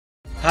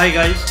Hi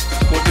guys,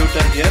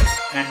 CodeTutor here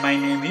and my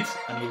name is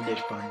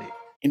Unusable.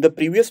 In the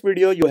previous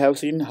video, you have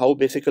seen how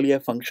basically a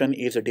function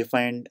is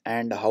defined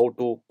and how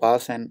to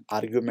pass an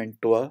argument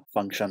to a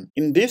function.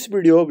 In this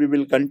video, we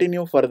will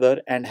continue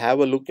further and have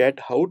a look at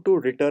how to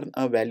return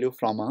a value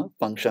from a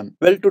function.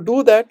 Well, to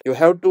do that, you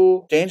have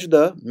to change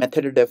the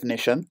method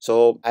definition.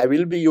 So I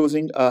will be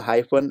using a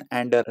hyphen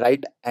and a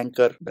right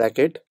anchor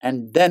bracket,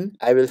 and then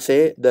I will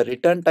say the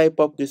return type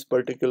of this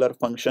particular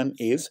function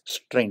is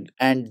string.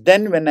 And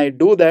then when I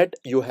do that,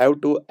 you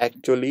have to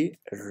actually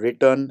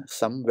return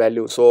some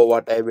value. So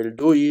what I will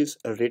do is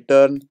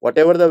return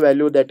whatever the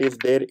value that is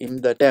there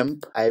in the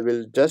temp. I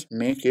will just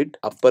make it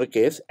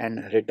uppercase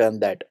and return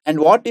that. And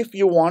what if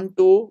you want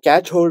to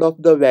catch hold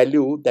of the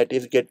value that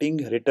is getting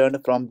returned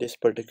from this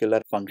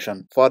particular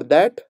function? For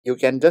that, you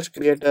can just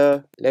create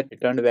a let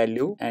return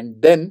value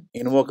and then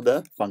invoke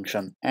the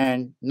function.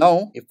 And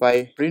now if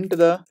I print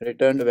the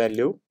returned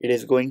value, it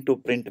is going to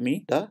print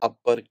me the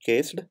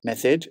uppercased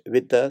message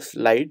with a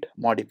slight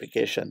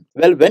modification.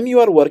 Well, when you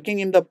are working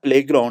in the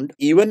playground,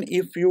 even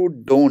if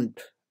you don't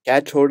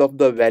catch hold of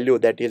the value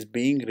that is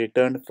being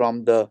returned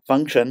from the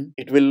function,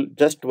 it will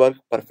just work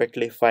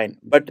perfectly fine.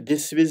 But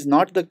this is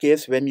not the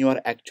case when you are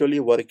actually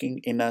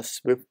working in a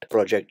Swift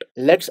project.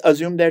 Let's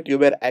assume that you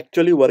were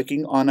actually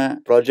working on a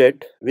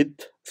project with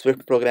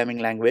Swift programming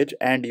language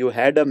and you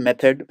had a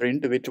method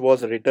print which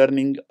was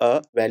returning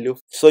a value.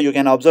 So you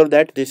can observe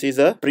that this is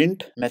a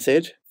print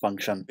message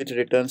function which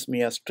returns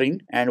me a string,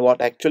 and what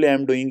actually I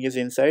am doing is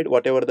inside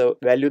whatever the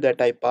value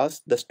that I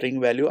pass, the string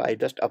value, I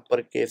just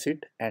uppercase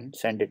it and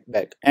send it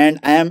back. And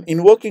I am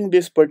invoking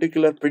this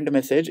particular print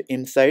message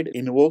inside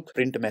invoke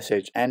print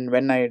message, and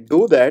when I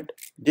do that,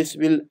 this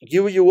will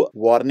give you a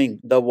warning.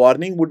 The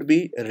warning would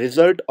be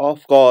result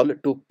of call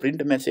to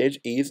print message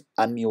is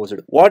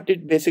unused. What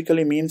it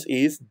basically means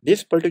is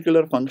this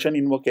particular function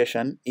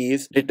invocation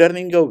is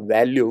returning a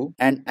value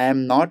and I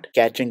am not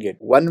catching it.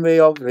 One way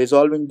of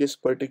resolving this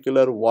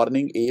particular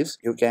warning is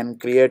you can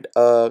create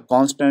a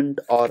constant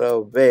or a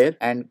where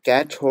and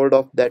catch hold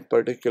of that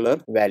particular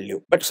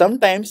value. But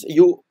sometimes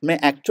you may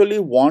actually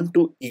want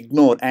to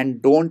ignore and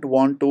don't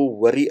want to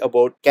worry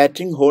about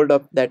catching hold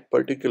of that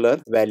particular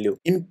value.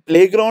 In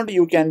playground,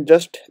 you can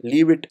just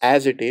leave it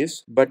as it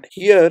is, but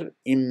here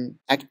in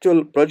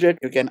actual project,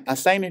 you can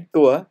assign it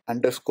to a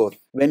underscore.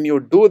 When you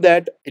do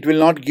that, it will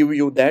not give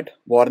you that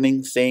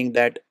warning saying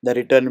that the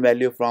return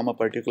value from a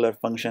particular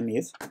function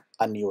is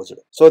unused.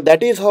 So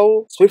that is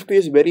how Swift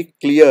is very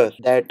clear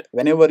that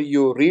whenever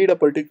you read a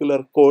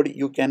particular code,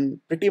 you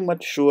can pretty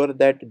much sure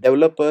that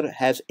developer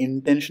has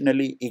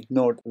intentionally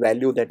ignored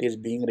value that is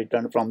being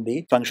returned from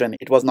the function.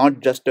 It was not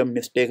just a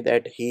mistake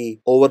that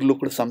he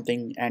overlooked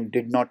something and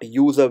did not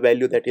use a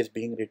value that is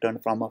being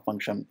returned from a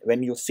function.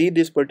 When you see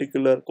this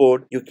particular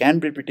code, you can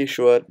be pretty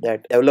sure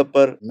that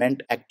developer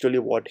meant actually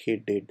what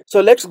he did.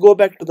 So let's go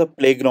back to the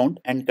playground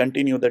and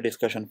continue the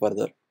discussion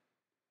further.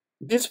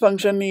 This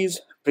function is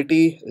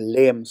pretty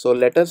lame, so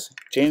let us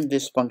change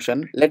this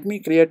function. Let me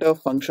create a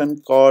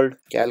function called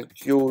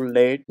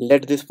calculate.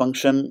 Let this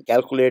function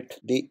calculate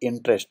the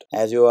interest.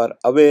 As you are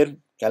aware,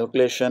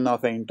 calculation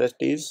of an interest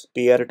is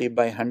PRT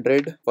by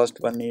 100. First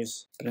one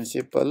is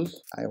principal.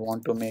 I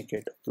want to make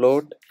it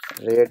float.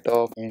 Rate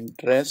of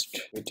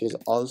interest, which is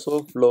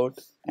also float,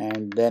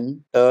 and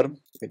then term,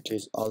 which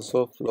is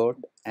also float.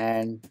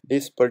 And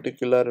this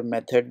particular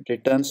method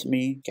returns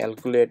me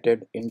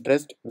calculated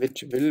interest,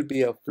 which will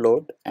be a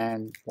float.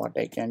 And what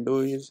I can do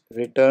is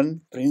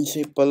return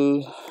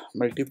principal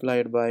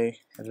multiplied by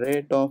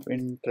rate of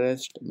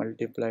interest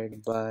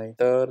multiplied by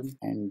term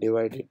and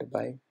divide it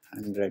by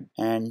 100,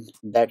 and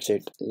that's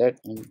it. Let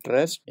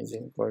interest is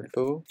equal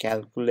to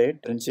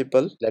calculate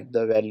principal. Let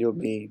the value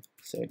be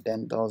say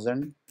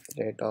 10,000.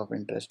 Rate of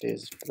interest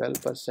is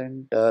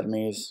 12%, term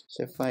is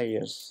say 5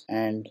 years,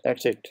 and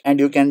that's it. And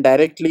you can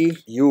directly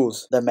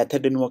use the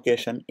method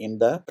invocation in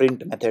the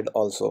print method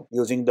also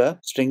using the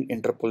string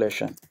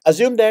interpolation.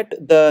 Assume that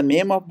the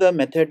name of the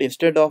method,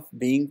 instead of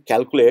being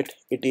calculate,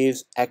 it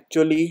is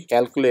actually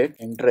calculate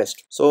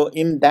interest. So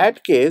in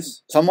that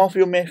case, some of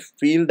you may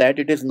feel that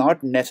it is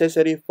not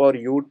necessary for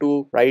you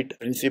to write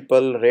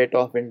principal, rate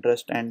of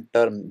interest and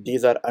term.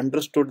 These are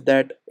understood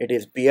that it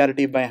is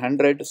PRT by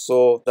 100,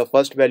 so the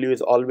first value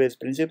is always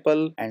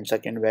principal and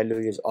second value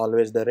is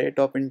always the rate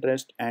of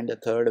interest and the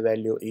third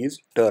value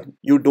is term.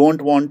 You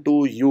don't want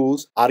to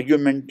use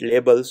argument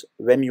labels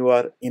when you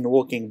are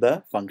invoking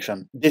the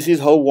function. This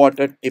is how what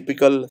a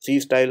typical C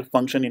style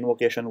function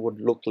invocation would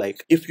look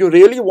like. If you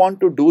really want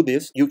to do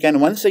this, you can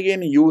once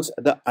again use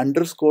the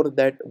underscore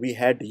that we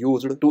had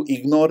used to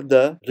ignore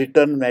the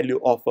return value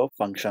of a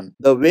function.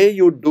 The way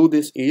you do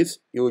this is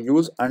you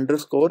use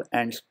underscore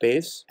and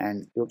space,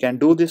 and you can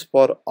do this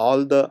for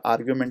all the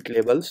argument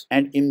labels,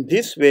 and in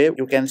this way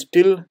you can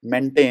still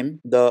maintain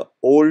the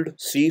old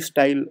C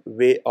style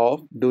way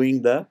of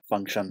doing the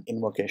function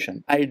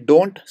invocation. I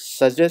don't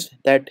suggest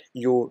that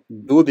you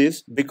do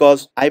this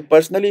because I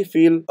personally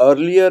feel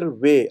earlier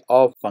way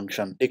of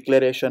function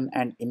declaration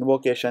and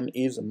invocation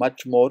is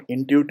much more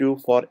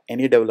intuitive for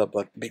any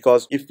developer,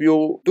 because if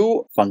you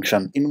do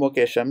function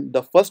invocation,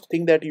 the first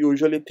thing that you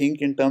usually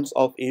think in terms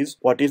of is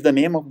what is the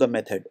name of the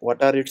method,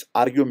 what are its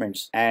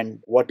arguments, and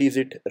what is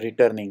it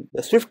returning.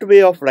 The Swift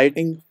way of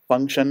writing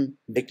function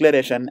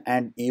declaration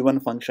and even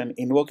function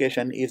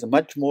invocation is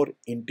much more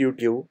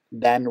intuitive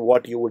than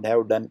what you would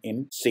have done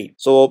in C.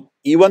 So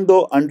even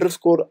though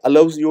underscore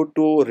allows you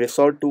to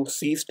resort to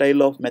C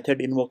style of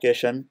method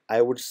invocation,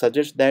 I would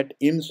suggest that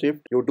in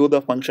Swift you do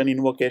the function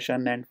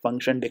invocation and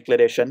function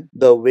declaration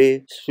the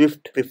way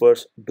Swift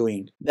prefers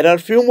doing. There are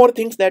few more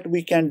things that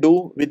we can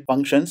do with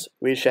functions.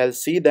 We shall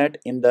see that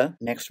in the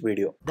next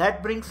video.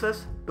 That brings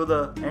us to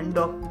the end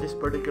of this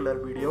particular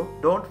video.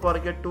 Don't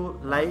forget to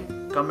like,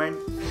 comment,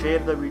 share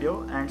the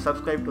video and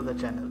subscribe to the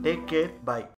channel. Take care. Bye.